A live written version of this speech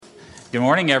Good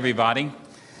morning, everybody.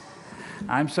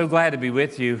 I'm so glad to be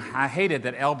with you. I hate it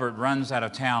that Elbert runs out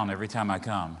of town every time I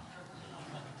come.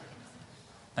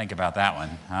 Think about that one,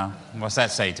 huh? What's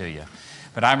that say to you?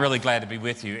 But I'm really glad to be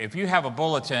with you. If you have a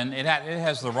bulletin, it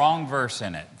has the wrong verse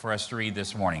in it for us to read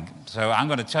this morning. So I'm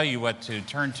going to tell you what to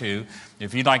turn to.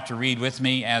 If you'd like to read with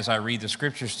me as I read the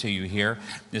scriptures to you here,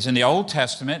 it's in the Old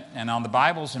Testament, and on the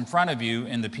Bibles in front of you,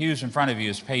 in the pews in front of you,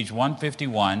 is page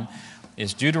 151.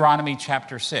 Is Deuteronomy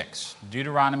chapter 6.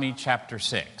 Deuteronomy chapter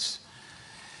 6.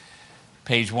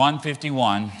 Page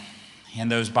 151 in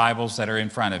those Bibles that are in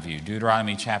front of you.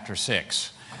 Deuteronomy chapter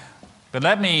 6. But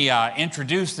let me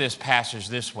introduce this passage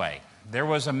this way. There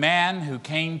was a man who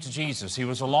came to Jesus. He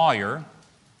was a lawyer.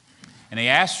 And he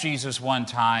asked Jesus one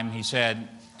time, he said,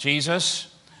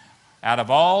 Jesus, out of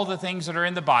all the things that are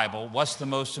in the Bible, what's the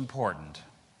most important?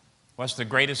 What's the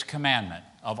greatest commandment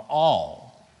of all?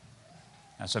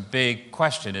 That's a big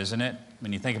question, isn't it?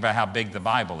 When you think about how big the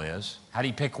Bible is. How do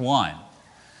you pick one?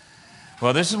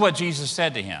 Well, this is what Jesus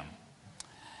said to him.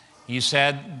 He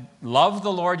said, love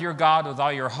the Lord your God with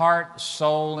all your heart,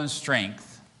 soul, and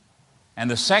strength.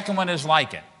 And the second one is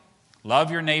like it.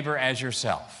 Love your neighbor as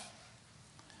yourself.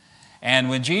 And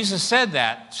when Jesus said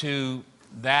that to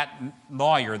that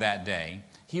lawyer that day,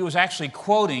 he was actually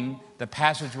quoting the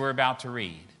passage we're about to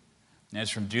read. And it's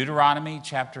from Deuteronomy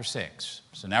chapter 6.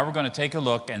 So now we're going to take a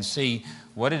look and see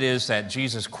what it is that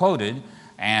Jesus quoted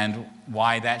and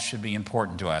why that should be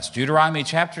important to us. Deuteronomy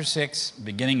chapter 6,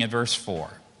 beginning at verse 4.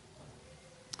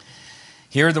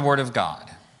 Hear the word of God.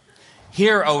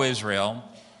 Hear, O Israel,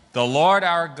 the Lord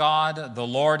our God, the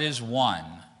Lord is one.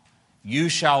 You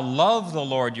shall love the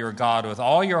Lord your God with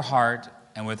all your heart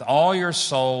and with all your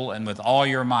soul and with all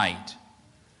your might.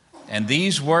 And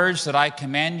these words that I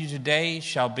command you today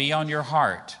shall be on your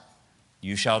heart.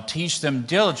 You shall teach them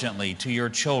diligently to your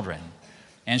children,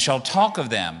 and shall talk of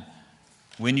them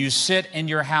when you sit in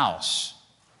your house,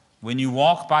 when you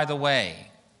walk by the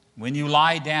way, when you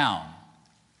lie down,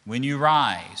 when you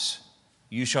rise.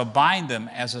 You shall bind them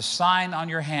as a sign on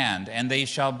your hand, and they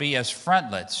shall be as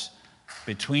frontlets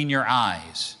between your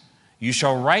eyes. You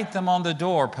shall write them on the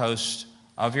doorposts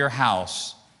of your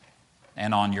house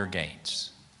and on your gates.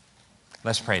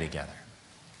 Let's pray together.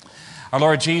 Our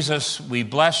Lord Jesus, we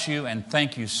bless you and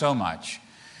thank you so much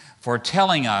for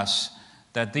telling us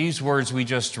that these words we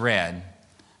just read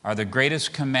are the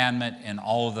greatest commandment in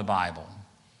all of the Bible.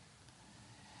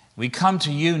 We come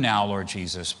to you now, Lord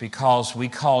Jesus, because we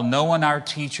call no one our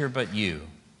teacher but you.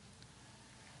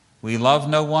 We love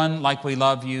no one like we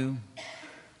love you.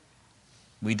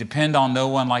 We depend on no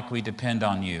one like we depend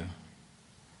on you.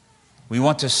 We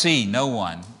want to see no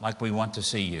one like we want to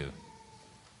see you.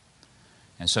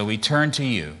 And so we turn to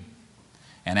you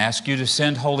and ask you to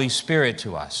send Holy Spirit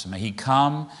to us. May he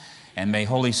come, and may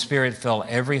Holy Spirit fill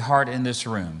every heart in this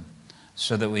room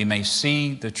so that we may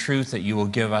see the truth that you will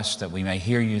give us, that we may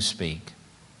hear you speak,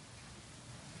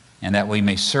 and that we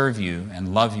may serve you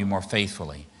and love you more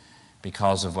faithfully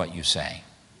because of what you say.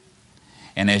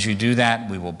 And as you do that,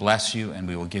 we will bless you and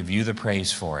we will give you the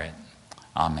praise for it.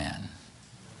 Amen.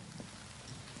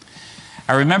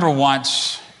 I remember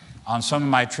once on some of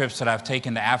my trips that I've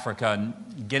taken to Africa,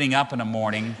 getting up in the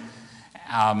morning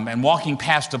and walking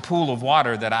past a pool of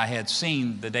water that I had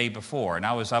seen the day before. And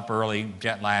I was up early,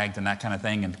 jet lagged and that kind of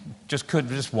thing, and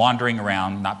just wandering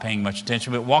around, not paying much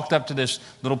attention, but walked up to this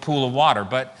little pool of water.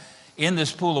 But in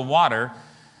this pool of water,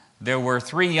 there were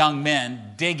 3 young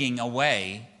men digging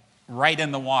away right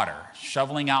in the water,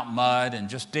 shoveling out mud and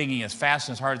just digging as fast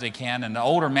and as hard as they can. And the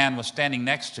older man was standing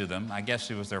next to them. I guess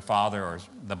he was their father or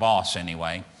the boss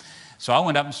anyway. So I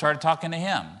went up and started talking to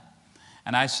him.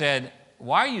 And I said,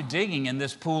 why are you digging in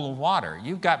this pool of water?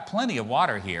 You've got plenty of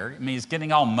water here. I mean, it's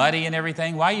getting all muddy and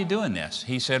everything. Why are you doing this?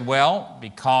 He said, well,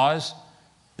 because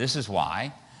this is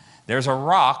why. There's a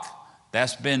rock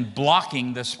that's been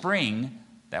blocking the spring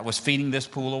that was feeding this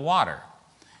pool of water.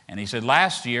 And he said,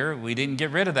 last year, we didn't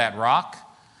get rid of that rock.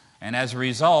 And as a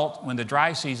result, when the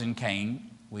dry season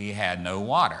came, we had no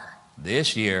water.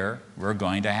 This year, we're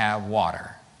going to have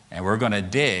water. And we're going to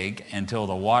dig until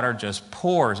the water just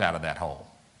pours out of that hole.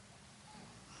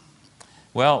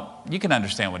 Well, you can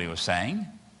understand what he was saying.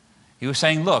 He was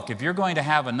saying, look, if you're going to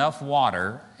have enough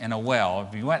water in a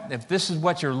well, if this is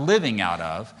what you're living out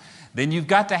of, then you've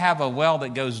got to have a well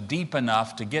that goes deep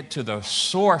enough to get to the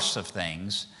source of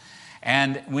things.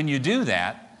 And when you do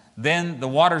that, then the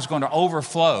water's going to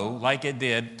overflow like it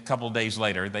did a couple of days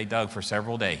later. They dug for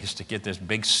several days to get this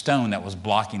big stone that was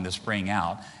blocking the spring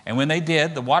out. And when they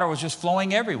did, the water was just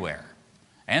flowing everywhere.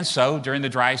 And so during the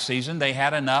dry season, they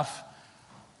had enough.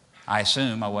 I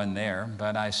assume, I wasn't there,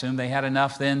 but I assume they had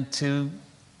enough then to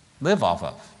live off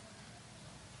of.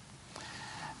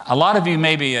 A lot of you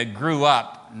maybe grew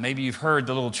up, maybe you've heard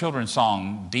the little children's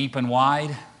song, Deep and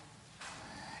Wide.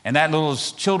 And that little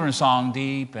children's song,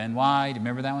 Deep and Wide,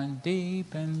 remember that one?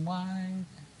 Deep and wide.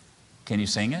 Can you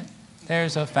sing it?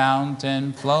 There's a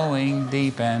fountain flowing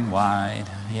deep and wide.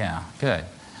 Yeah, good.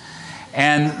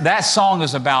 And that song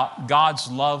is about God's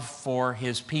love for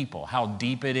His people, how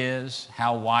deep it is,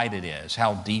 how wide it is,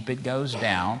 how deep it goes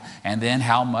down, and then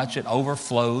how much it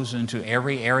overflows into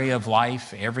every area of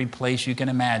life, every place you can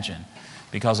imagine,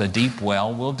 because a deep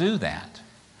well will do that.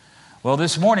 Well,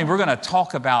 this morning we're going to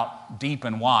talk about deep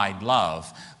and wide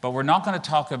love, but we're not going to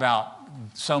talk about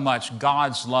so much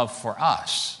God's love for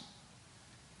us,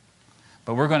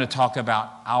 but we're going to talk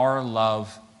about our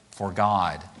love for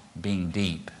God being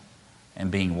deep and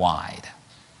being wide.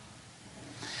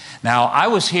 Now, I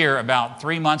was here about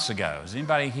 3 months ago. Is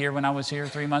anybody here when I was here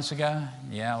 3 months ago?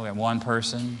 Yeah, we had one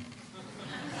person.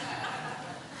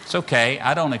 It's okay.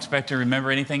 I don't expect to remember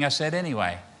anything I said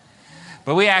anyway.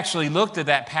 But we actually looked at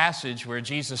that passage where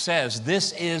Jesus says,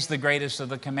 this is the greatest of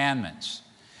the commandments.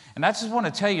 And I just want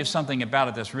to tell you something about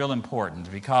it that's real important,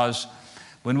 because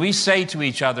when we say to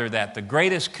each other that the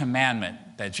greatest commandment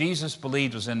that Jesus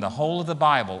believed was in the whole of the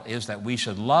Bible is that we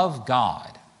should love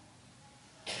God,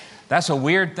 that's a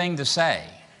weird thing to say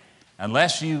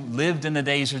unless you lived in the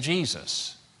days of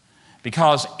Jesus.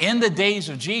 Because in the days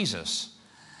of Jesus,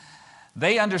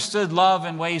 they understood love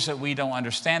in ways that we don't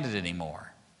understand it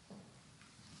anymore.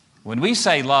 When we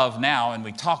say love now, and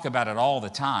we talk about it all the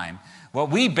time,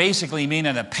 what we basically mean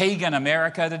in a pagan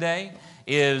America today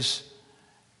is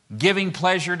giving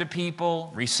pleasure to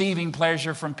people, receiving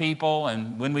pleasure from people,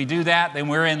 and when we do that, then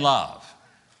we're in love.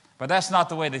 But that's not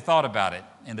the way they thought about it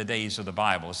in the days of the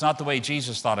Bible. It's not the way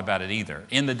Jesus thought about it either.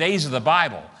 In the days of the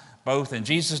Bible, both in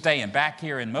Jesus' day and back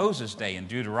here in Moses' day in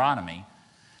Deuteronomy,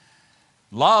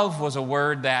 love was a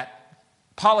word that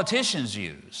politicians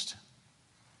used.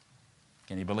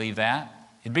 Can you believe that?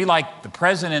 It'd be like the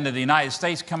President of the United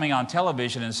States coming on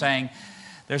television and saying,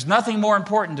 there's nothing more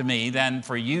important to me than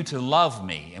for you to love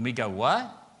me. And we go, what?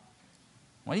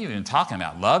 What are you even talking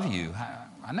about? Love you?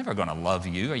 I'm never going to love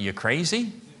you. Are you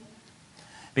crazy?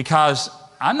 Because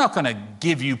I'm not going to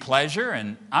give you pleasure,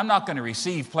 and I'm not going to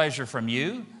receive pleasure from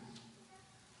you.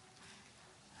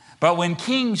 But when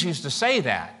kings used to say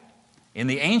that in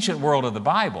the ancient world of the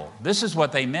Bible, this is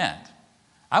what they meant.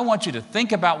 I want you to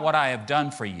think about what I have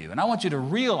done for you, and I want you to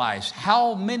realize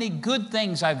how many good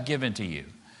things I've given to you.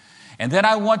 And then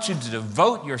I want you to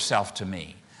devote yourself to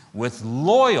me with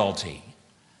loyalty,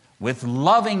 with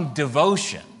loving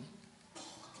devotion.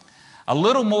 A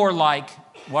little more like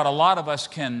what a lot of us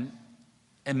can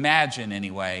imagine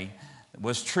anyway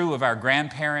was true of our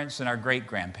grandparents and our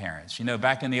great-grandparents. You know,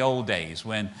 back in the old days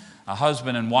when a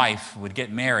husband and wife would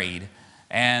get married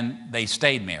and they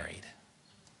stayed married.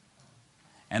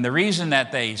 And the reason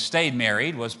that they stayed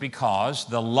married was because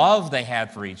the love they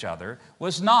had for each other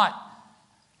was not,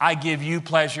 I give you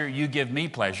pleasure, you give me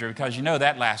pleasure, because you know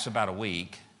that lasts about a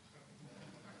week.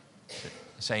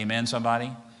 Say amen,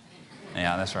 somebody?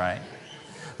 Yeah, that's right.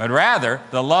 But rather,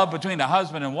 the love between a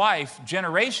husband and wife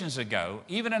generations ago,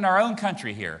 even in our own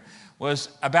country here, was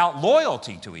about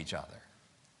loyalty to each other,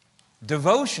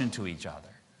 devotion to each other,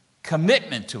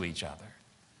 commitment to each other.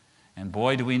 And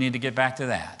boy, do we need to get back to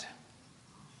that.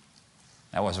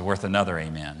 That wasn't worth another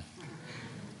amen.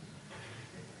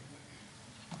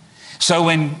 So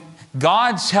when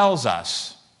God tells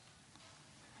us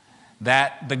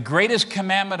that the greatest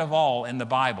commandment of all in the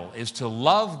Bible is to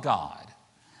love God,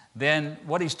 then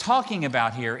what he's talking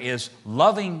about here is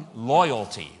loving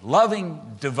loyalty, loving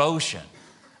devotion,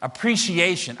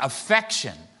 appreciation,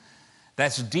 affection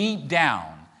that's deep down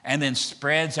and then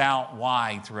spreads out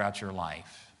wide throughout your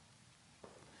life.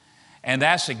 And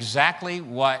that's exactly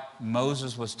what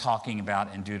Moses was talking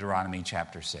about in Deuteronomy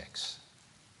chapter 6.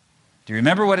 Do you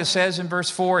remember what it says in verse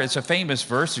 4? It's a famous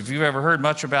verse. If you've ever heard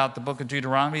much about the book of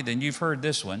Deuteronomy, then you've heard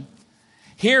this one.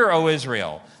 Hear, O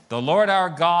Israel, the Lord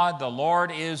our God, the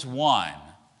Lord is one.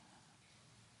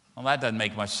 Well, that doesn't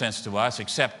make much sense to us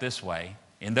except this way.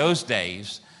 In those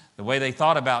days, the way they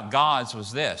thought about gods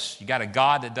was this. You got a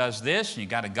God that does this, and you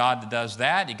got a God that does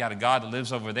that. You got a God that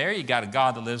lives over there. You got a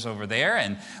God that lives over there.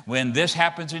 And when this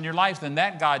happens in your life, then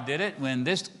that God did it. When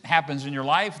this happens in your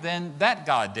life, then that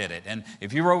God did it. And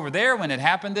if you were over there when it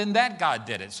happened, then that God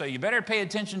did it. So you better pay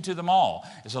attention to them all.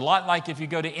 It's a lot like if you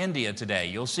go to India today.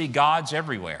 You'll see gods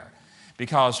everywhere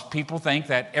because people think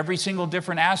that every single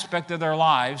different aspect of their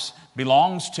lives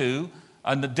belongs to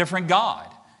a different God.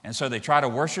 And so they try to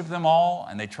worship them all,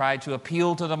 and they try to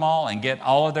appeal to them all and get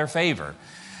all of their favor.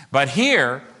 But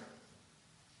here,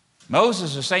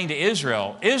 Moses is saying to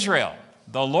Israel, Israel,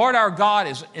 the Lord our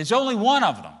God is only one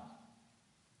of them.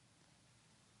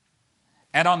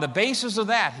 And on the basis of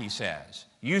that, he says,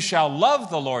 you shall love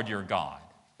the Lord your God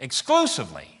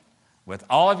exclusively with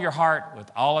all of your heart, with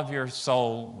all of your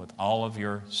soul, with all of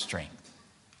your strength.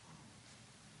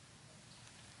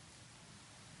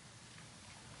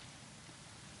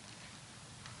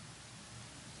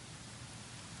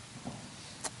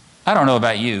 I don't know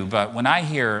about you, but when I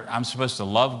hear I'm supposed to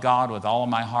love God with all of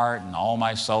my heart and all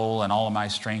my soul and all of my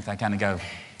strength, I kind of go,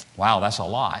 wow, that's a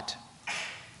lot.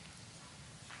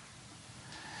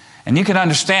 And you can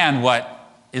understand what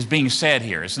is being said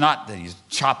here. It's not that he's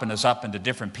chopping us up into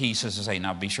different pieces and saying,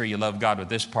 now be sure you love God with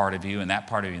this part of you and that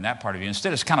part of you and that part of you.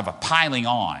 Instead, it's kind of a piling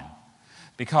on.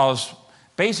 Because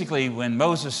basically, when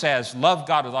Moses says, love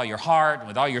God with all your heart,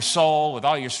 with all your soul, with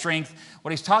all your strength,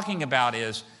 what he's talking about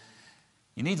is,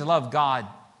 you need to love God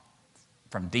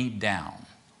from deep down.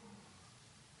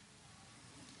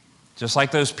 Just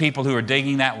like those people who are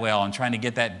digging that well and trying to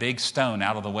get that big stone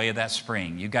out of the way of that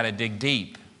spring. You've got to dig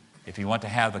deep if you want to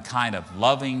have the kind of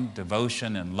loving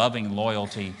devotion and loving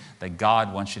loyalty that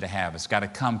God wants you to have. It's got to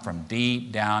come from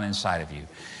deep down inside of you.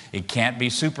 It can't be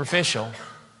superficial.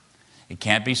 It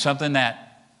can't be something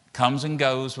that comes and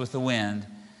goes with the wind.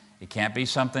 It can't be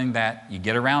something that you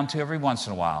get around to every once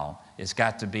in a while. It's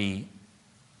got to be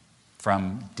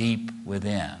from deep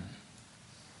within.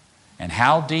 And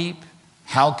how deep,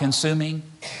 how consuming?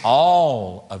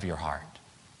 All of your heart,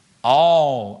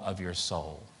 all of your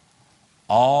soul,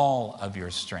 all of your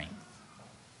strength.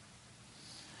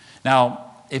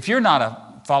 Now, if you're not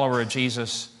a follower of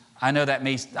Jesus, I know that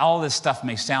all this stuff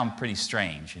may sound pretty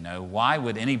strange. You know, why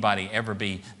would anybody ever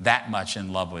be that much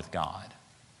in love with God?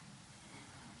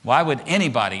 Why would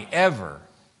anybody ever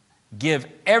give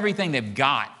everything they've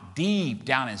got deep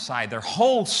down inside, their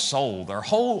whole soul, their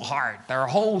whole heart, their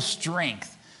whole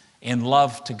strength in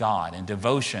love to God and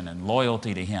devotion and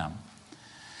loyalty to Him?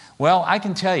 Well, I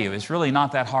can tell you it's really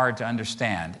not that hard to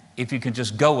understand if you can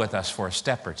just go with us for a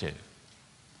step or two.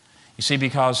 You see,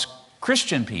 because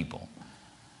Christian people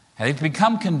have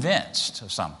become convinced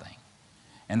of something,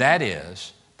 and that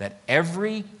is that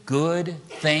every good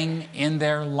thing in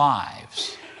their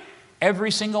lives,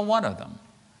 every single one of them,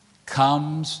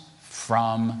 comes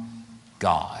from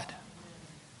God.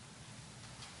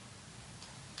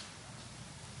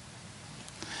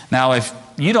 Now, if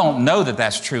you don't know that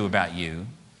that's true about you,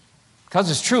 because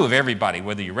it's true of everybody,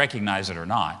 whether you recognize it or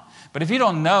not, but if you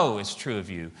don't know it's true of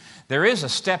you, there is a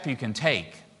step you can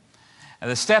take.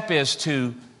 And the step is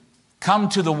to come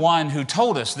to the one who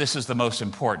told us this is the most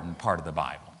important part of the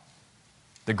Bible,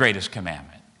 the greatest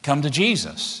commandment. Come to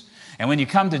Jesus. And when you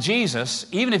come to Jesus,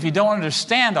 even if you don't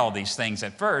understand all these things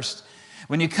at first,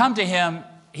 when you come to Him,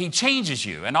 He changes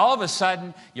you. And all of a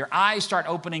sudden, your eyes start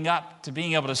opening up to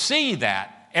being able to see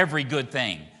that every good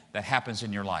thing that happens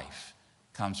in your life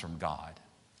comes from God.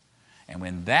 And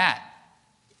when that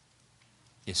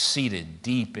is seated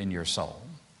deep in your soul,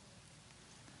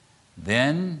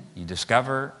 then you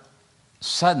discover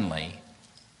suddenly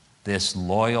this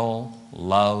loyal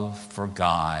love for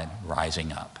God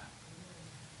rising up.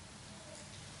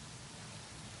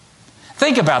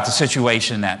 Think about the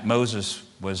situation that Moses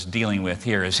was dealing with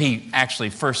here as he actually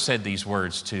first said these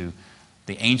words to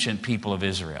the ancient people of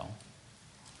Israel.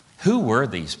 Who were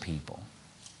these people?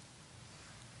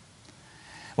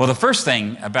 Well, the first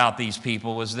thing about these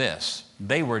people was this.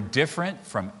 They were different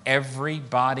from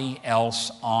everybody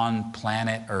else on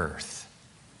planet Earth.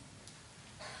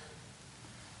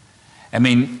 I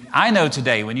mean, I know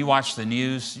today when you watch the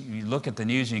news, you look at the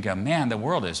news and you go, man, the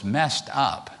world is messed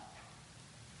up.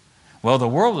 Well, the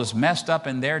world was messed up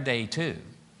in their day too.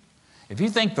 If you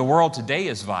think the world today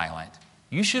is violent,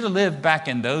 you should have lived back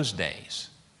in those days.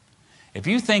 If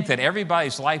you think that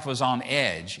everybody's life was on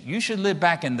edge, you should live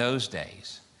back in those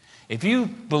days. If you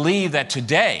believe that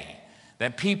today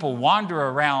that people wander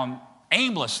around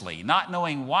aimlessly, not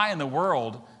knowing why in the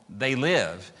world they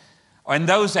live, and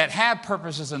those that have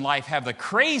purposes in life have the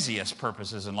craziest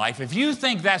purposes in life, if you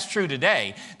think that's true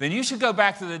today, then you should go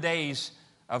back to the days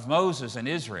of Moses and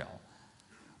Israel,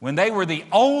 when they were the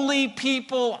only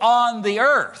people on the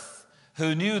earth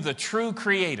who knew the true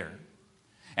Creator,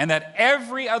 and that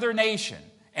every other nation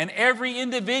and every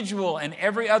individual and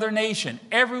every other nation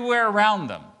everywhere around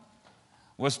them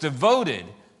was devoted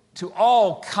to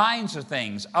all kinds of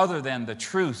things other than the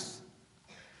truth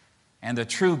and the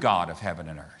true God of heaven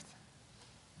and earth.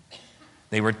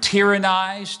 They were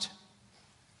tyrannized.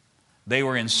 They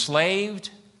were enslaved.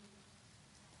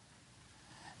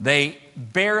 They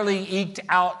barely eked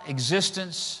out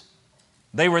existence.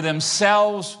 They were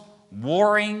themselves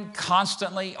warring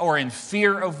constantly or in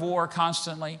fear of war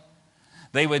constantly.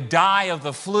 They would die of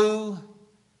the flu.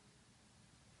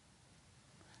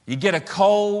 You get a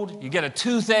cold, you get a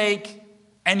toothache,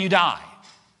 and you die.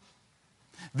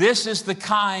 This is the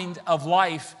kind of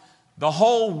life the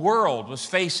whole world was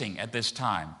facing at this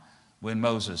time when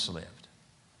Moses lived.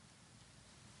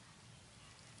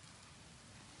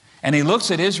 And he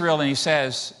looks at Israel and he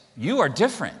says, you are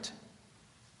different.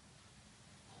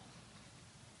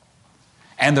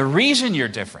 And the reason you're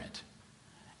different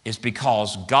is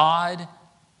because God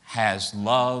has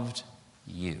loved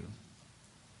you.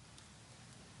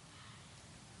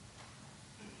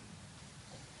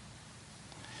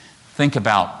 Think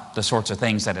about the sorts of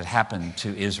things that had happened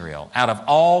to Israel. Out of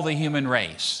all the human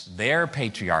race, their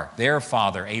patriarch, their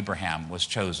father, Abraham, was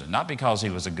chosen. Not because he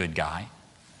was a good guy,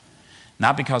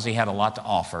 not because he had a lot to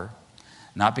offer,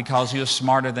 not because he was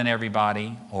smarter than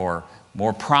everybody or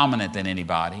more prominent than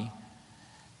anybody.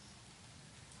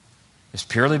 It's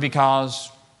purely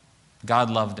because God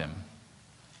loved him.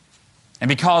 And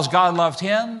because God loved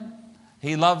him,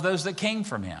 he loved those that came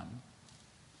from him.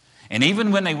 And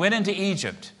even when they went into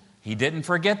Egypt, he didn't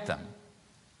forget them.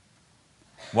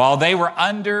 While they were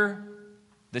under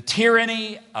the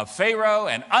tyranny of Pharaoh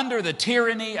and under the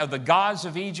tyranny of the gods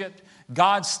of Egypt,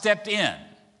 God stepped in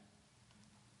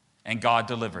and God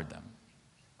delivered them.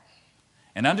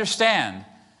 And understand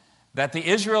that the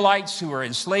Israelites who were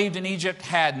enslaved in Egypt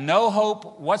had no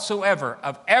hope whatsoever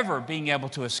of ever being able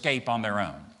to escape on their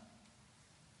own.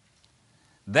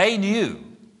 They knew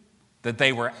that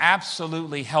they were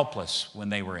absolutely helpless when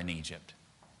they were in Egypt.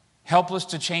 Helpless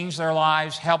to change their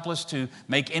lives, helpless to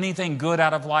make anything good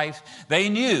out of life. They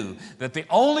knew that the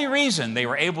only reason they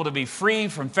were able to be free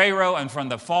from Pharaoh and from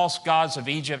the false gods of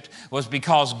Egypt was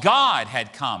because God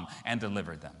had come and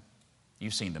delivered them.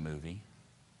 You've seen the movie.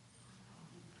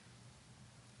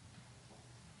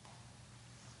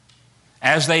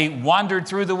 As they wandered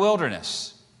through the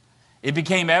wilderness, it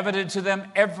became evident to them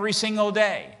every single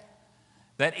day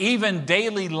that even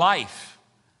daily life,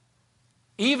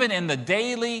 even in the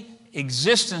daily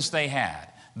existence they had,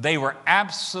 they were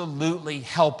absolutely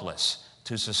helpless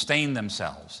to sustain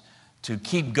themselves, to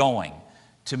keep going,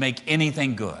 to make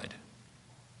anything good.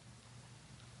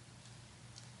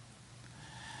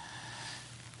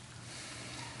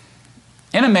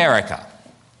 In America,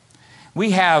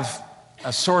 we have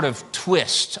a sort of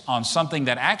twist on something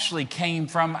that actually came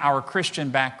from our Christian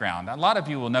background. A lot of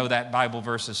you will know that Bible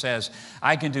verse that says,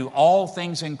 I can do all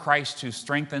things in Christ who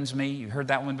strengthens me. You heard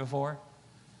that one before?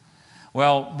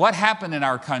 Well, what happened in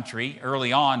our country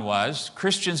early on was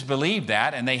Christians believed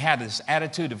that, and they had this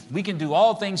attitude of, we can do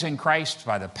all things in Christ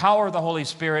by the power of the Holy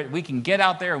Spirit. We can get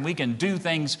out there and we can do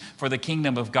things for the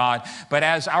kingdom of God. But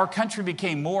as our country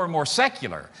became more and more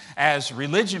secular, as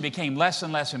religion became less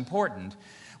and less important,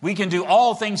 we can do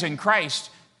all things in Christ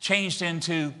changed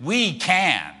into we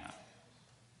can.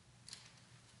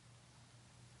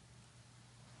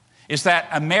 It's that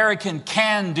American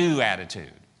can-do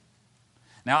attitude.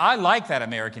 Now, I like that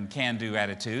American can-do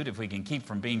attitude if we can keep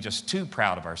from being just too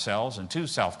proud of ourselves and too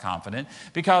self-confident,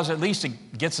 because at least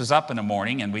it gets us up in the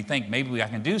morning and we think maybe I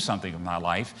can do something with my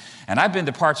life. And I've been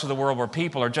to parts of the world where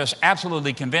people are just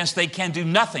absolutely convinced they can do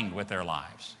nothing with their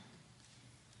lives.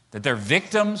 That they're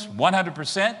victims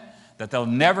 100%, that they'll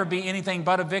never be anything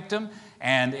but a victim,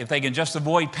 and if they can just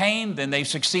avoid pain, then they've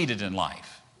succeeded in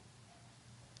life.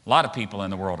 A lot of people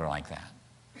in the world are like that.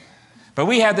 But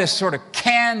we have this sort of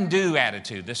can-do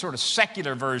attitude, this sort of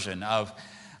secular version of,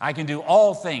 I can do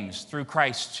all things through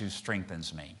Christ who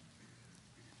strengthens me.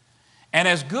 And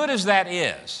as good as that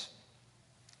is,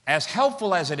 as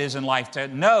helpful as it is in life to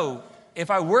know,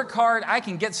 if I work hard, I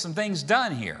can get some things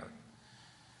done here.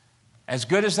 As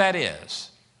good as that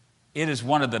is, it is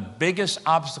one of the biggest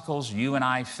obstacles you and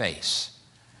I face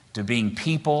to being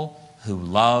people who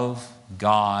love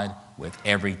God with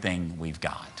everything we've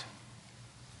got.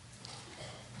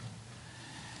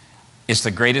 It's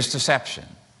the greatest deception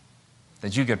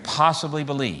that you could possibly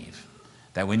believe,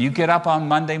 that when you get up on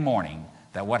Monday morning,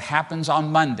 that what happens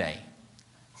on Monday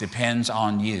depends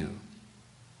on you.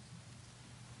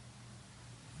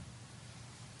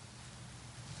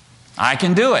 I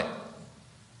can do it.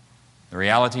 The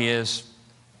reality is,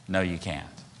 no, you can't.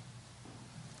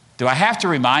 Do I have to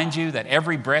remind you that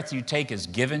every breath you take is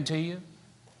given to you?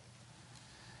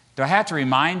 Do I have to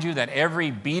remind you that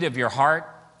every beat of your heart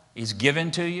is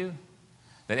given to you?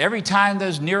 That every time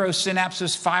those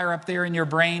neurosynapses fire up there in your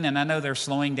brain, and I know they're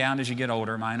slowing down as you get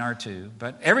older, mine are too,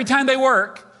 but every time they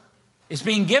work, it's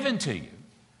being given to you.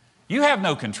 You have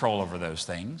no control over those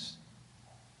things.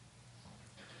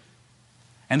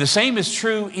 And the same is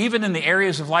true even in the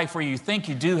areas of life where you think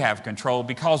you do have control,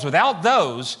 because without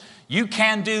those, you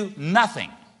can do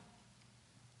nothing.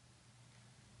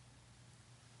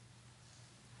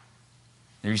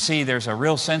 You see, there's a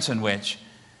real sense in which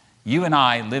you and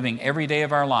I, living every day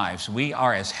of our lives, we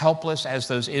are as helpless as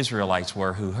those Israelites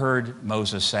were who heard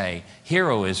Moses say, "Hear,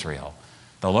 O Israel,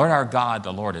 the Lord our God,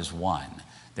 the Lord is one."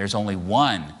 There's only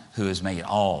one who has made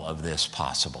all of this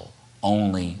possible.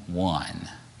 Only one.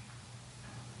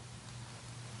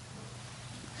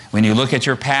 When you look at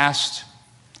your past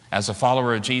as a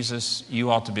follower of Jesus,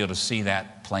 you ought to be able to see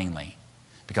that plainly.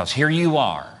 Because here you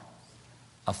are,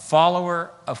 a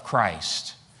follower of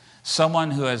Christ,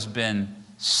 someone who has been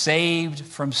saved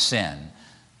from sin,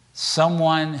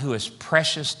 someone who is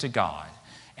precious to God.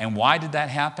 And why did that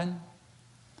happen?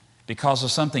 Because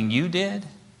of something you did?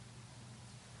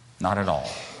 Not at all.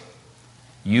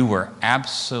 You were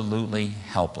absolutely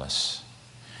helpless.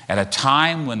 At a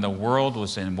time when the world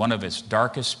was in one of its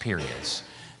darkest periods,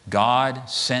 God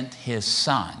sent His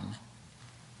Son.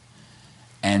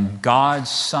 And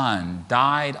God's Son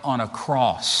died on a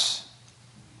cross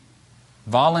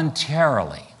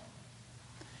voluntarily.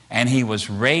 And He was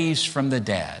raised from the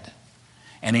dead.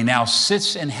 And He now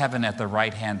sits in heaven at the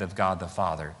right hand of God the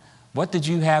Father. What did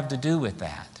you have to do with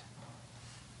that?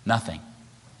 Nothing.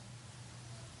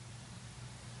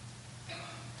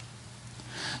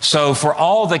 So for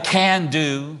all the can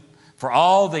do, for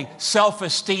all the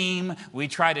self-esteem we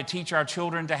try to teach our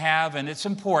children to have, and it's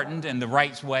important in the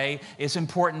right way, it's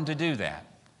important to do that.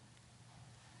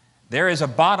 There is a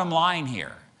bottom line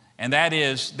here, and that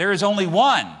is there is only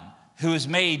one who has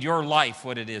made your life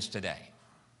what it is today.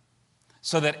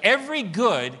 So that every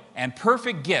good and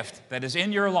perfect gift that is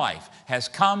in your life has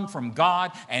come from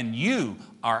God, and you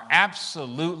are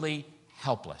absolutely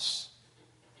helpless.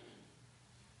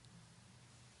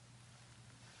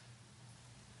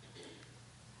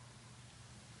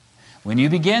 When you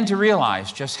begin to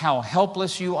realize just how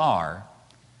helpless you are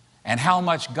and how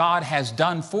much God has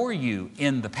done for you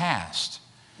in the past,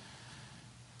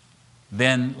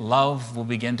 then love will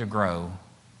begin to grow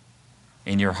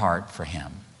in your heart for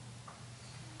Him.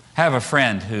 I have a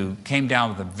friend who came down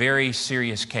with a very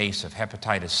serious case of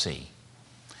hepatitis C.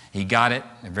 He got it,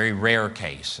 a very rare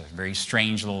case, a very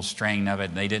strange little strain of it,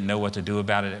 and they didn't know what to do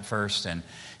about it at first, and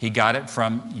he got it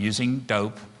from using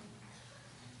dope.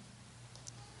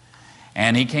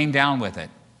 And he came down with it.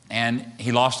 And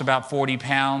he lost about 40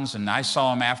 pounds, and I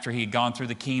saw him after he'd gone through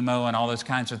the chemo and all those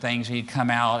kinds of things. He'd come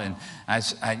out, and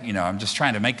I'm just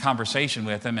trying to make conversation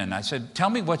with him, and I said, "Tell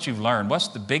me what you've learned. What's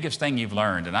the biggest thing you've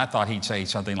learned?" And I thought he'd say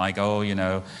something like,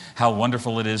 how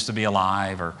wonderful it is to be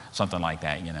alive, or something like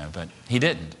that, but he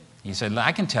didn't. He said,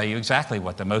 "I can tell you exactly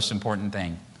what the most important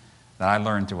thing that I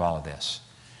learned through all of this."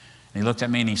 And he looked at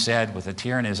me and he said, with a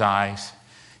tear in his eyes,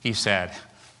 he said,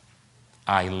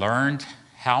 "I learned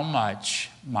how much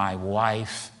my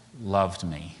wife loved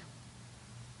me."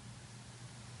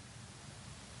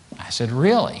 I said,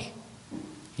 "Really?"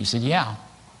 He said, "Yeah."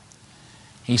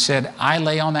 He said, "I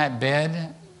lay on that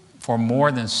bed for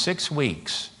more than 6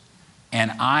 weeks,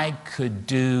 and I could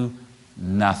do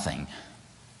nothing.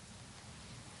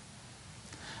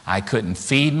 I couldn't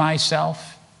feed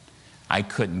myself. I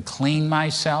couldn't clean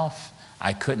myself.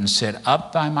 I couldn't sit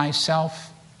up by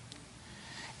myself.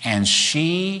 And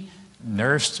she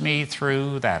nursed me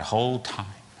through that whole time.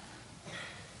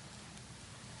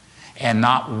 And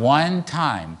not one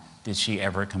time did she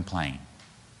ever complain.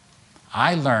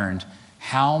 I learned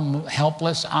how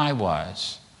helpless I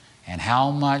was and how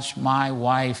much my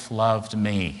wife loved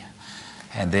me."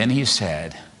 And then he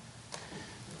said,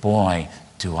 "Boy,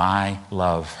 do I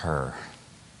love her."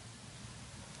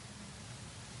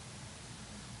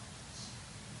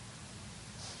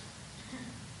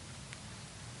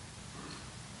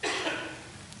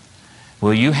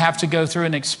 Will you have to go through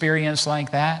an experience like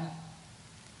that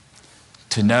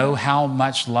to know how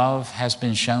much love has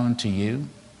been shown to you,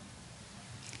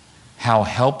 how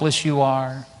helpless you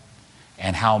are,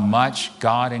 and how much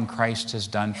God in Christ has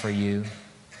done for you,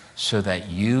 so that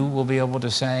you will be able to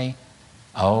say,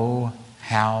 "Oh,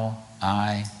 how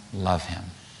I love Him"?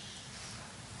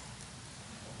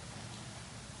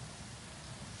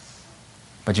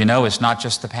 But it's not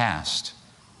just the past.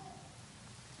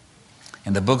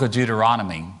 In the book of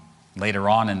Deuteronomy, later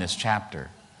on in this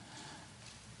chapter,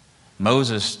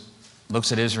 Moses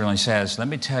looks at Israel and he says, "Let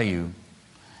me tell you,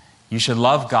 you should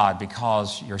love God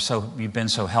because you've been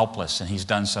so helpless and He's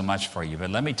done so much for you.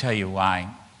 But let me tell you why,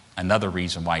 another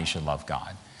reason why you should love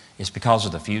God. It's because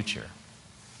of the future.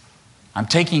 I'm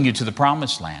taking you to the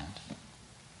promised land,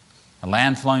 a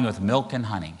land flowing with milk and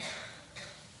honey.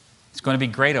 It's going to be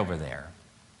great over there,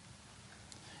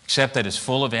 except that it's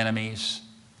full of enemies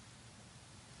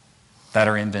that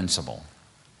are invincible.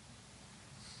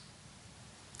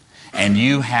 and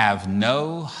you have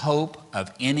no hope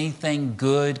of anything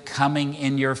good coming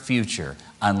in your future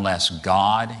unless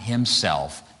God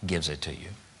Himself gives it to you.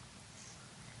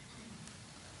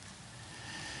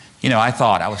 You know,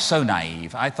 I was so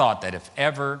naive. I thought that if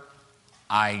ever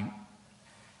I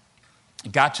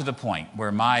got to the point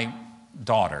where my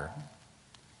daughter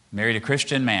married a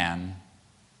Christian man,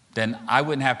 then I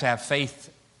wouldn't have to have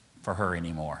faith for her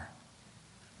anymore.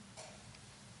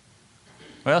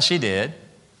 Well, she did.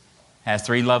 Has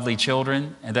 3 lovely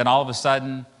children, and then all of a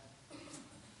sudden,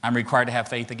 I'm required to have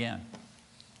faith again.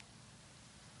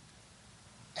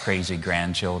 Crazy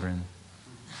grandchildren.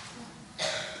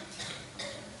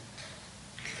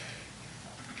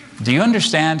 Do you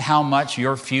understand how much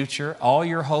your future, all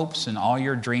your hopes and all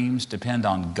your dreams depend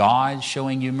on God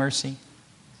showing you mercy?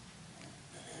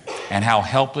 And how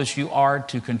helpless you are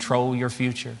to control your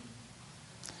future?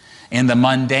 In the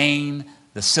mundane,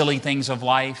 the silly things of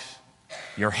life,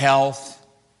 your health,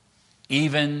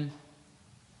 even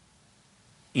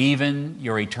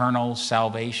your eternal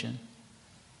salvation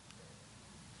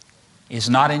is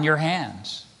not in your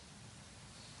hands.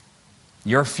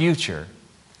 Your future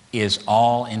is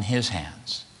all in His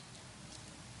hands.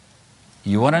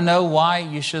 You want to know why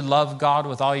you should love God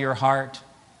with all your heart?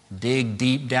 Dig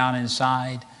deep down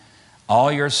inside,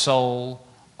 all your soul,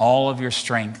 all of your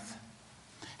strength.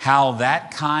 How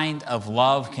that kind of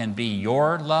love can be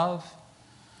your love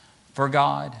for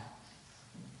God.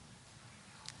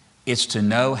 It's to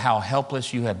know how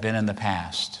helpless you have been in the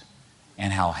past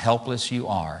and how helpless you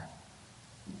are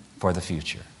for the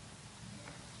future.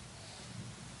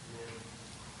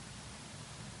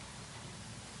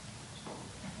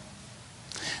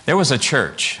 There was a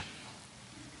church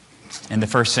in the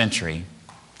first century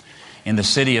in the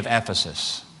city of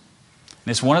Ephesus.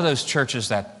 And it's one of those churches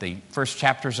that the first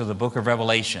chapters of the book of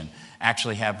Revelation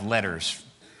actually have letters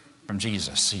from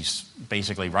Jesus. He's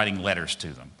basically writing letters to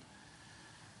them.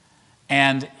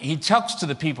 And he talks to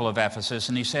the people of Ephesus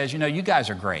and he says, you know, you guys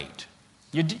are great.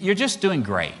 You're just doing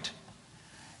great.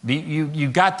 You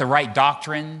got the right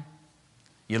doctrine.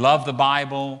 You love the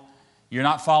Bible. You're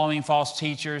not following false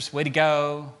teachers. Way to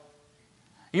go.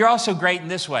 You're also great in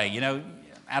this way. You know,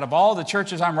 out of all the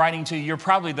churches I'm writing to, you're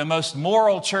probably the most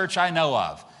moral church I know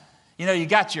of. You know, you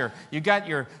got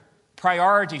your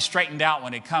priorities straightened out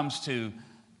when it comes to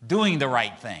doing the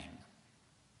right thing.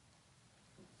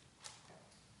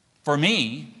 For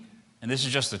me, and this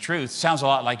is just the truth, sounds a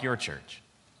lot like your church.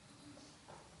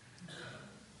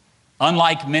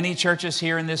 Unlike many churches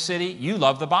here in this city, you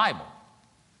love the Bible.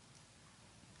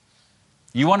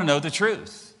 You want to know the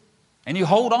truth, and you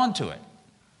hold on to it.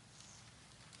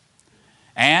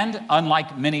 And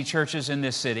unlike many churches in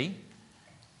this city,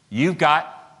 you've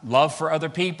got love for other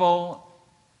people,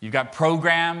 you've got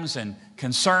programs and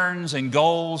concerns and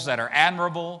goals that are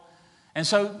admirable. And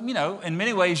so, you know, in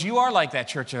many ways, you are like that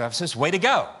church of Ephesus. Way to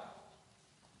go.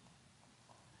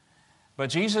 But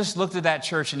Jesus looked at that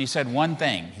church and He said one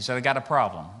thing. He said, I got a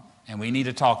problem, and we need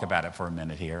to talk about it for a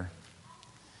minute here.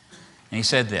 And He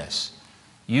said this: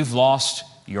 you've lost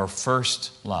your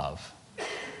first love.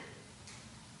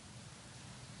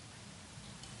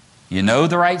 You know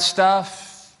the right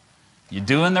stuff, you're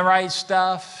doing the right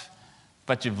stuff,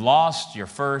 but you've lost your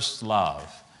first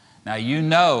love. Now you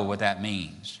know what that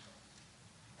means.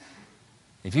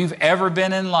 If you've ever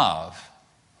been in love,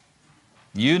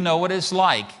 you know what it's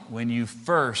like when you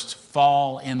first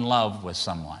fall in love with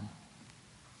someone.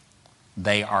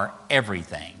 They are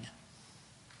everything.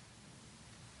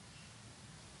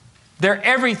 They're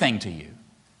everything to you.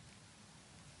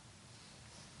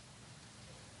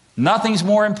 Nothing's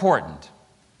more important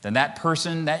than that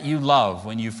person that you love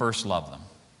when you first love them.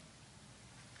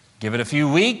 Give it a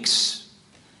few weeks,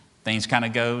 things kind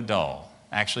of go dull.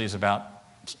 Actually, it's about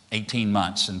 18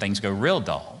 months and things go real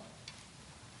dull.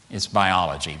 It's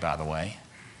biology, by the way.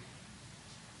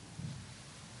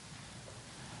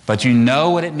 But you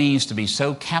know what it means to be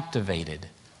so captivated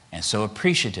and so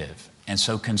appreciative and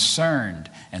so concerned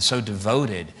and so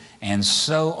devoted and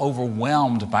so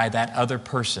overwhelmed by that other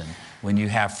person when you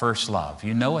have first love.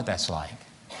 You know what that's like.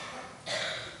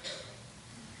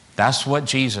 That's what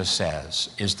Jesus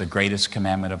says is the greatest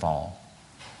commandment of all.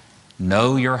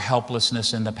 Know your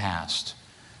helplessness in the past.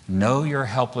 Know your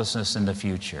helplessness in the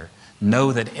future.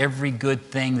 Know that every good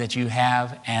thing that you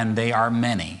have, and they are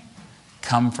many,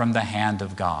 come from the hand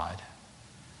of God.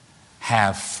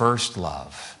 Have first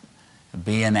love.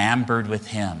 Be enamored with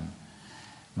Him.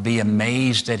 Be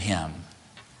amazed at Him.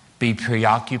 Be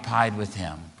preoccupied with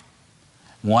Him.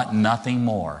 Want nothing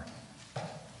more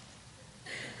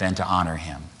than to honor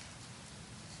Him.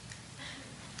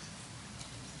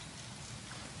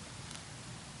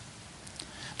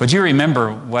 But you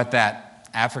remember what that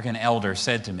African elder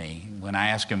said to me when I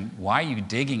asked him, why are you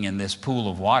digging in this pool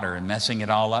of water and messing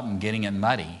it all up and getting it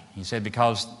muddy? He said,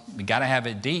 because we got to have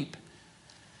it deep.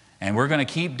 And we're going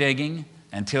to keep digging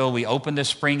until we open the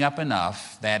spring up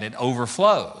enough that it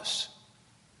overflows,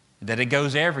 that it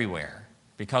goes everywhere.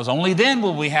 Because only then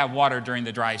will we have water during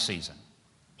the dry season.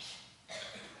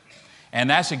 And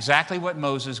that's exactly what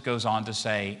Moses goes on to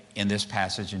say in this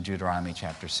passage in Deuteronomy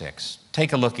chapter 6.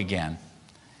 Take a look again,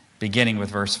 beginning with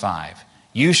verse 5.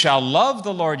 You shall love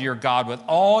the Lord your God with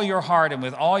all your heart and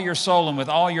with all your soul and with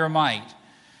all your might.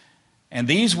 And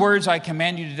these words I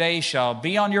command you today shall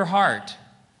be on your heart.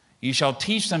 You shall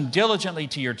teach them diligently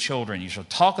to your children. You shall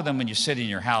talk of them when you sit in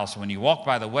your house, when you walk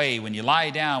by the way, when you lie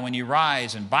down, when you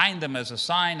rise, and bind them as a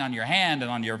sign on your hand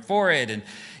and on your forehead, and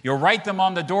you'll write them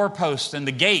on the doorposts and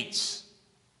the gates.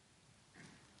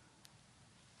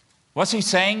 What's he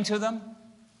saying to them?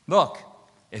 Look,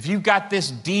 if you've got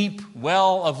this deep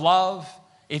well of love,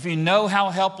 if you know how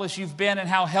helpless you've been and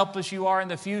how helpless you are in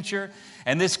the future,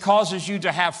 and this causes you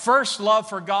to have first love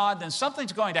for God, then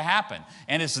something's going to happen.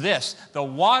 And it's this: the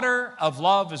water of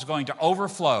love is going to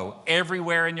overflow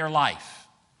everywhere in your life.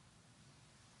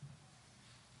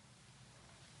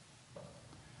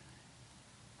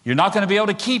 You're not going to be able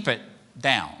to keep it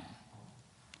down.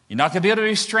 You're not going to be able to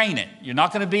restrain it. You're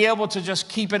not going to be able to just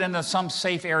keep it in some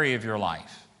safe area of your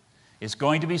life. It's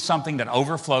going to be something that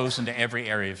overflows into every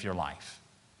area of your life.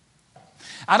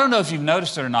 I don't know if you've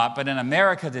noticed it or not, but in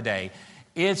America today,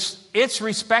 it's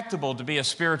respectable to be a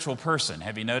spiritual person.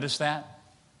 Have you noticed that?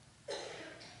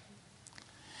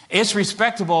 It's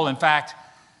respectable, in fact,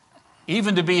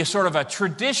 even to be a sort of a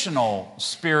traditional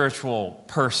spiritual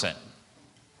person.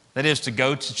 That is, to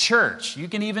go to church. You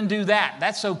can even do that.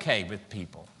 That's okay with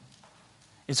people.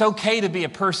 It's okay to be a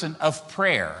person of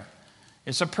prayer.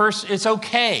 It's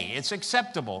okay. It's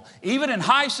acceptable, even in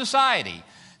high society,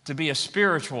 to be a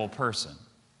spiritual person,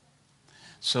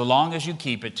 so long as you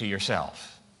keep it to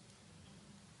yourself.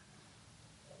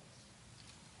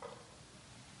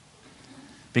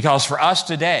 Because for us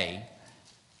today,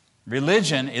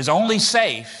 religion is only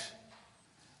safe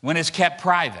when it's kept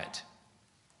private.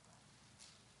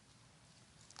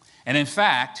 And in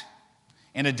fact,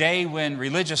 in a day when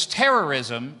religious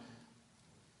terrorism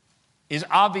is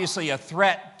obviously a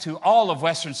threat to all of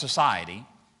Western society,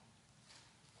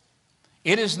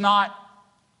 it is not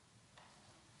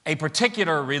a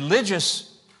particular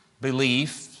religious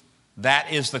belief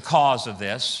that is the cause of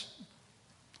this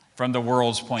from the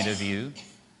world's point of view.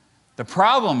 The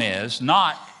problem is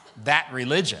not that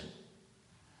religion.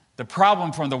 The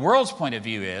problem from the world's point of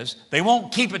view is they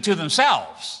won't keep it to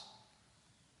themselves.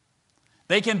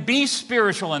 They can be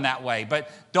spiritual in that way,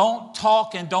 but don't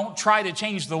talk and don't try to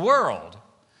change the world.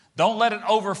 Don't let it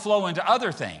overflow into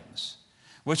other things,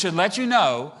 which should let you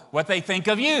know what they think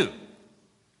of you.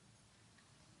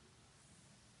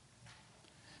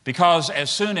 Because as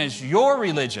soon as your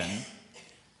religion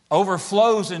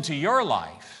overflows into your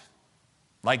life,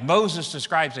 like Moses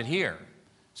describes it here,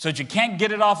 so that you can't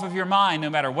get it off of your mind no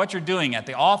matter what you're doing at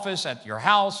the office, at your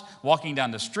house, walking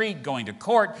down the street, going to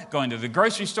court, going to the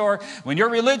grocery store. When your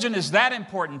religion is that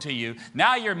important to you,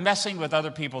 now you're messing with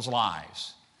other people's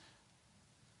lives.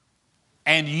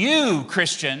 And you,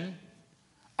 Christian,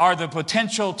 are the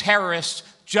potential terrorist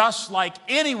just like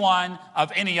anyone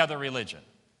of any other religion.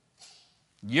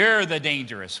 You're the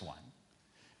dangerous one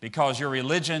because your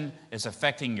religion is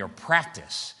affecting your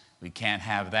practice. We can't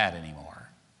have that anymore.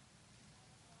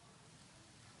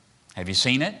 Have you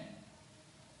seen it?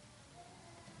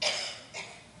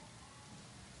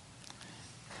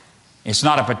 It's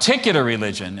not a particular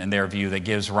religion, in their view, that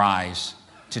gives rise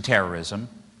to terrorism.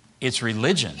 It's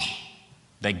religion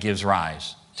that gives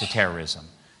rise to terrorism,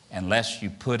 unless you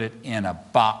put it in a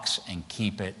box and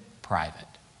keep it private.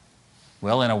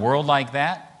 Well, in a world like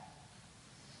that,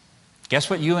 guess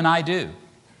what you and I do?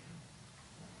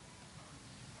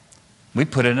 We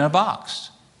put it in a box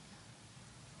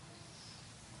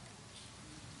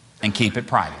and keep it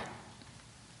private.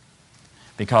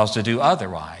 Because to do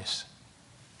otherwise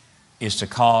is to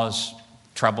cause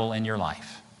trouble in your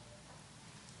life.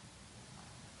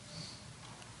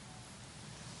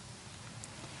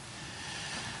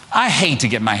 I hate to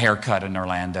get my hair cut in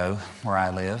Orlando, where I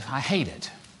live. I hate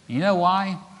it. You know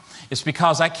why? It's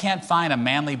because I can't find a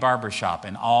manly barbershop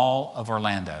in all of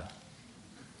Orlando.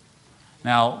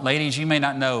 Now, ladies, you may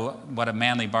not know what a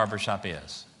manly barbershop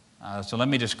is. So let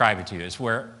me describe it to you. It's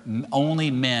where only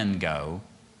men go,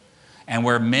 and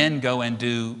where men go and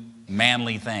do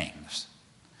manly things.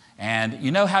 And you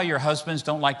know how your husbands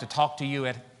don't like to talk to you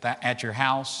at your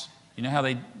house? You know how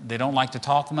they don't like to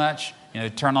talk much? You know,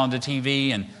 turn on the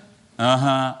TV and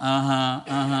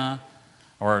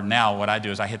Or now what I do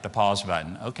is I hit the pause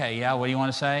button. Okay, yeah, what do you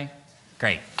want to say?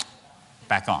 Great.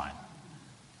 Back on.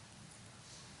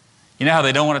 You know how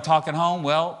they don't want to talk at home?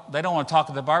 Well, they don't want to talk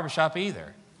at the barbershop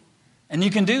either. And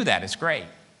you can do that. It's great.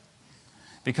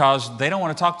 Because they don't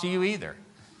want to talk to you either.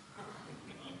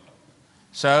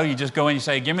 So you just go in and you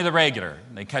say, give me the regular.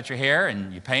 They cut your hair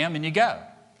and you pay them and you go.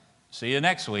 See you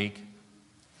next week.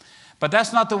 But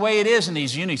that's not the way it is in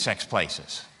these unisex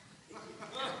places.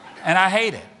 And I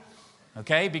hate it.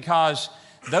 Okay? Because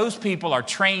those people are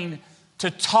trained to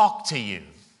talk to you.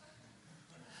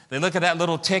 They look at that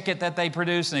little ticket that they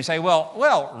produce and they say,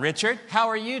 well, Richard, how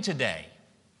are you today?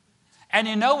 And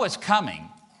you know what's coming.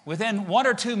 Within 1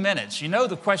 or 2 minutes, you know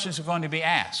the questions are going to be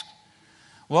asked.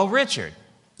 Well, Richard,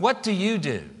 what do you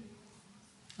do?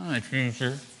 I'm a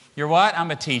teacher. You're what?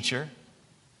 I'm a teacher.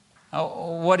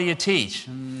 Oh, what do you teach?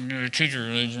 I teach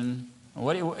religion.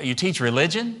 What do you teach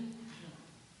religion?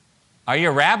 Are you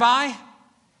a rabbi?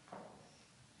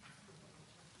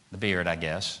 The beard, I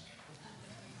guess.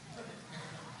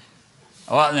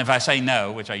 Well, and if I say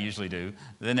no, which I usually do,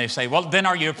 then they say, well, then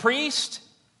are you a priest?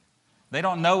 They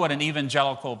don't know what an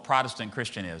evangelical Protestant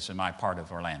Christian is in my part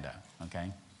of Orlando,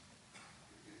 okay?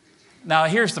 Now,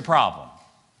 here's the problem.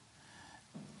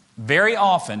 Very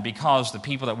often, because the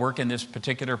people that work in this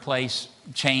particular place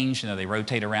change, they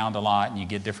rotate around a lot and you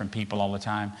get different people all the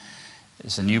time.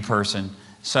 It's a new person.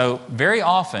 So very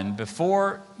often,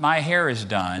 before my hair is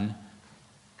done,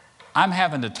 I'm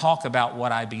having to talk about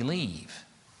what I believe.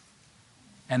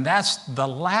 And that's the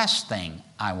last thing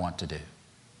I want to do.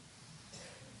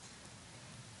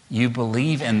 You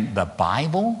believe in the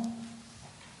Bible?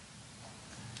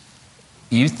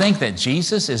 You think that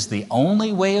Jesus is the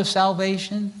only way of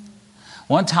salvation?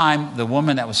 One time, the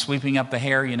woman that was sweeping up the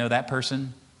hair, you know that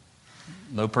person?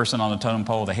 Low person on the totem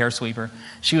pole, the hair sweeper.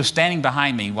 She was standing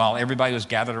behind me while everybody was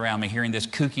gathered around me hearing this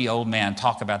kooky old man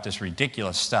talk about this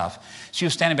ridiculous stuff. She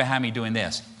was standing behind me doing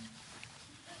this.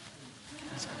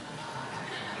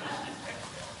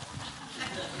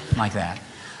 Like that.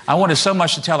 I wanted so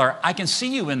much to tell her, I can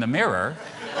see you in the mirror.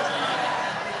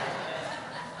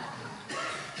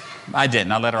 I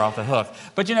didn't. I let her off the hook.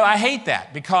 But I hate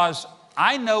that because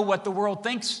I know what the world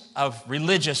thinks of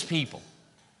religious people.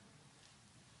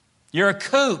 You're a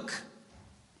kook.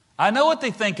 I know what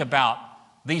they think about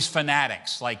these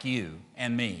fanatics like you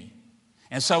and me.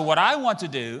 And so what I want to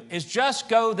do is just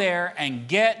go there and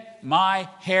get my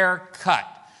hair cut.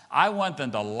 I want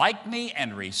them to like me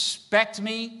and respect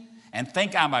me and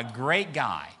think I'm a great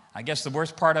guy. I guess the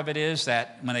worst part of it is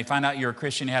that when they find out you're a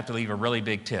Christian, you have to leave a really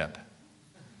big tip.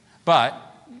 But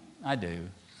I do.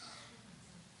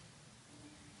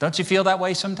 Don't you feel that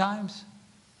way sometimes?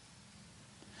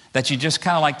 That you just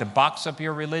kind of like to box up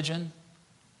your religion?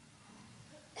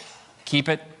 Keep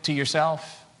it to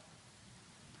yourself?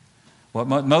 What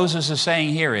Moses is saying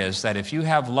here is that if you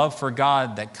have love for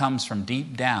God that comes from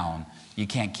deep down, you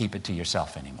can't keep it to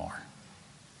yourself anymore.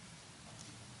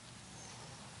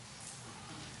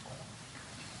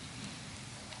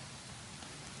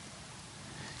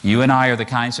 You and I are the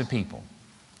kinds of people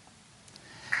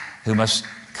who must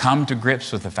come to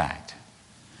grips with the fact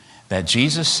that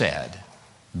Jesus said,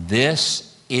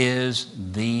 this is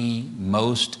the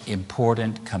most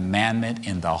important commandment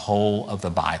in the whole of the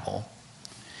Bible,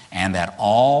 and that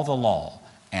all the law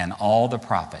and all the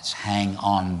prophets hang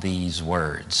on these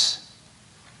words.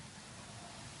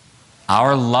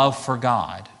 Our love for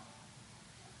God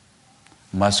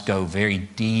must go very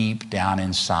deep down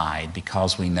inside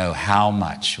because we know how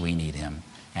much we need Him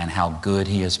and how good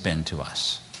He has been to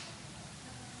us.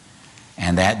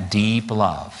 And that deep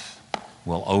love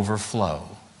will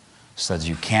overflow so that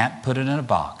you can't put it in a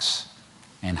box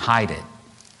and hide it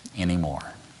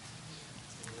anymore.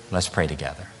 Let's pray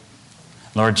together.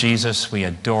 Lord Jesus, we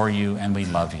adore You and we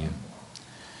love You.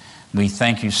 We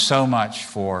thank You so much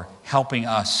for helping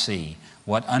us see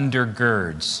what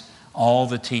undergirds all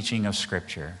the teaching of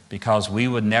Scripture, because we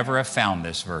would never have found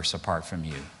this verse apart from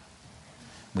You.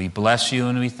 We bless You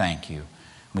and we thank You.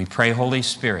 We pray, Holy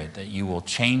Spirit, that You will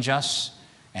change us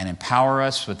and empower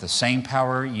us with the same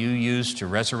power You used to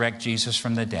resurrect Jesus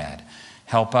from the dead.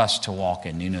 Help us to walk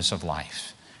in newness of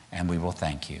life, and we will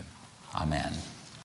thank You. Amen.